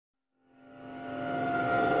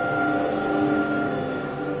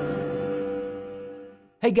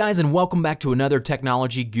Hey guys, and welcome back to another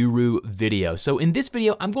Technology Guru video. So in this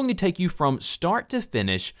video, I'm going to take you from start to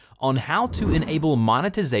finish on how to enable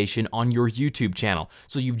monetization on your YouTube channel.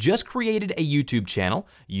 So you've just created a YouTube channel,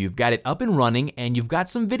 you've got it up and running, and you've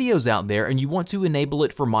got some videos out there, and you want to enable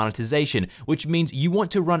it for monetization, which means you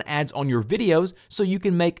want to run ads on your videos so you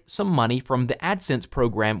can make some money from the Adsense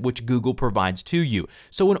program which Google provides to you.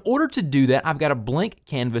 So in order to do that, I've got a blank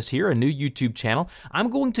canvas here, a new YouTube channel.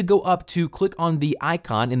 I'm going to go up to click on the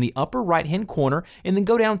icon in the upper right hand corner and then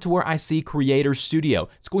go down to where I see Creator Studio.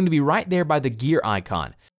 It's going to be right there by the gear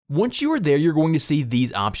icon. Once you are there, you're going to see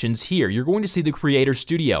these options here. You're going to see the Creator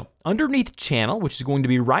Studio. Underneath Channel, which is going to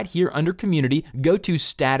be right here under Community, go to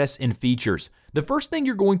Status and Features. The first thing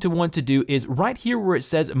you're going to want to do is right here where it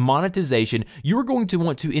says Monetization, you're going to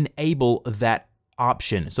want to enable that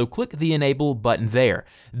option. So click the enable button there.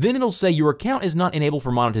 Then it'll say your account is not enabled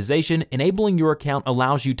for monetization. Enabling your account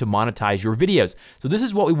allows you to monetize your videos. So this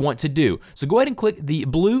is what we want to do. So go ahead and click the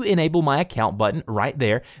blue enable my account button right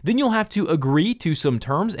there. Then you'll have to agree to some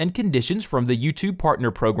terms and conditions from the YouTube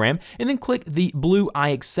partner program, and then click the blue I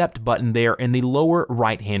accept button there in the lower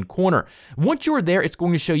right hand corner. Once you're there, it's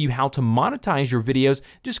going to show you how to monetize your videos.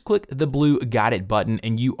 Just click the blue got it button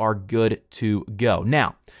and you are good to go.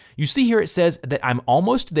 Now, you see here it says that I'm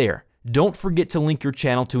almost there. Don't forget to link your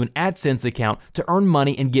channel to an Adsense account to earn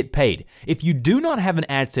money and get paid. If you do not have an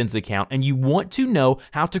Adsense account and you want to know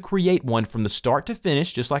how to create one from the start to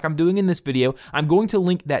finish, just like I'm doing in this video, I'm going to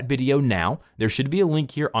link that video now. There should be a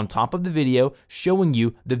link here on top of the video showing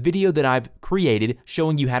you the video that I've created,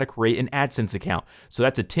 showing you how to create an Adsense account. So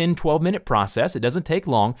that's a 10-12 minute process. It doesn't take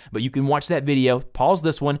long, but you can watch that video, pause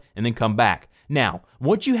this one, and then come back. Now,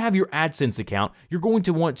 once you have your Adsense account, you're going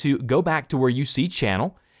to want to go back to where you see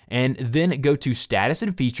channel and then go to status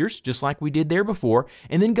and features, just like we did there before,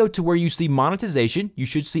 and then go to where you see monetization. You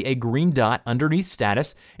should see a green dot underneath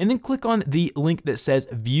status, and then click on the link that says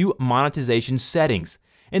view monetization settings.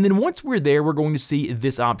 And then once we're there, we're going to see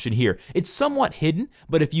this option here. It's somewhat hidden,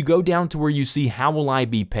 but if you go down to where you see how will I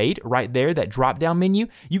be paid, right there, that drop down menu,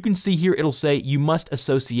 you can see here it'll say you must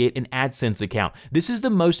associate an Adsense account. This is the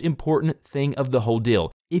most important thing of the whole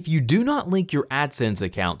deal. If you do not link your Adsense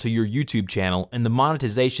account to your YouTube channel and the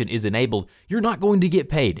monetization is enabled, you're not going to get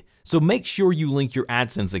paid. So make sure you link your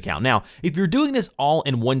Adsense account. Now, if you're doing this all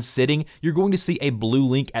in one sitting, you're going to see a blue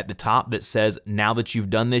link at the top that says, now that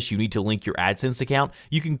you've done this, you need to link your Adsense account.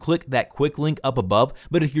 You can click that quick link up above,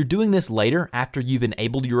 but if you're doing this later, after you've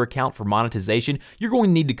enabled your account for monetization, you're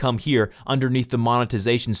going to need to come here underneath the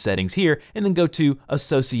monetization settings here, and then go to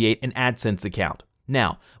associate an Adsense account.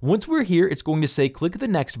 Now, once we're here, it's going to say click the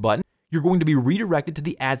next button. You're going to be redirected to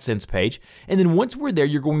the Adsense page, and then once we're there,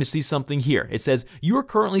 you're going to see something here. It says, you are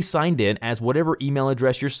currently signed in as whatever email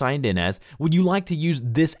address you're signed in as. Would you like to use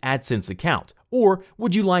this Adsense account? Or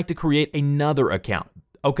would you like to create another account?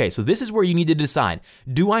 Okay, so this is where you need to decide.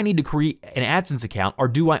 Do I need to create an Adsense account, or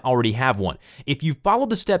do I already have one? If you follow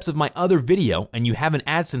the steps of my other video and you have an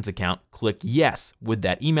Adsense account, click yes with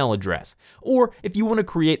that email address. Or if you want to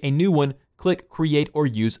create a new one, click create or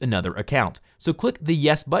use another account. So click the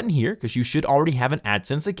yes button here because you should already have an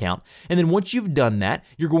Adsense account. And then once you've done that,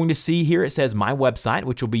 you're going to see here it says my website,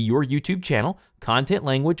 which will be your YouTube channel, content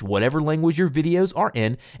language, whatever language your videos are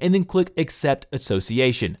in, and then click accept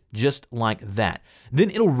association, just like that. Then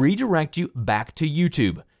it'll redirect you back to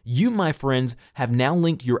YouTube. You, my friends, have now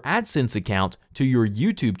linked your Adsense account to your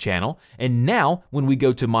YouTube channel, and now when we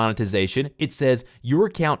go to monetization, it says your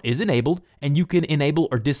account is enabled and you can enable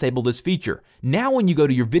or disable this feature. Now when you go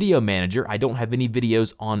to your video manager, I don't have any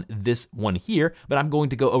videos on this one here, but I'm going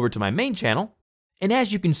to go over to my main channel. And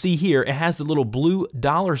as you can see here, it has the little blue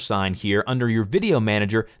 $ here under your video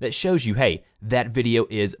manager that shows you, hey, that video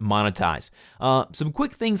is monetized. Some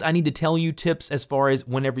quick things I need to tell you, tips as far as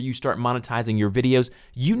whenever you start monetizing your videos,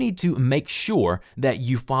 you need to make sure that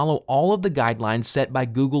you follow all of the guidelines set by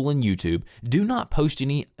Google and YouTube. Do not post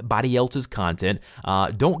anybody else's content.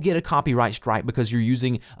 Don't get a copyright strike because you're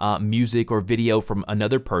using music or video from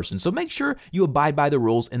another person. So make sure you abide by the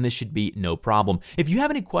rules, and this should be no problem. If you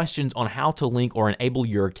have any questions on how to link or enable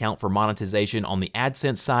your account for monetization on the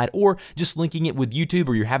Adsense side, or just linking it with YouTube,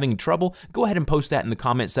 or you're having trouble, go ahead and post that in the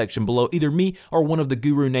comment section below. Either me or one of the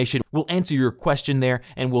Guru Nation will answer your question there,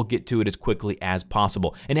 and we'll get to it as quickly as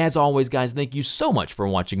possible. And as always, guys, thank you so much for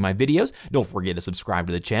watching my videos. Don't forget to subscribe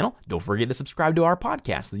to the channel. Don't forget to subscribe to our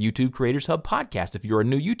podcast, the YouTube Creators Hub podcast, if you're a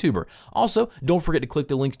new YouTuber. Also, don't forget to click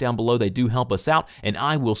the links down below. They do help us out, and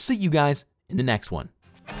I will see you guys in the next one.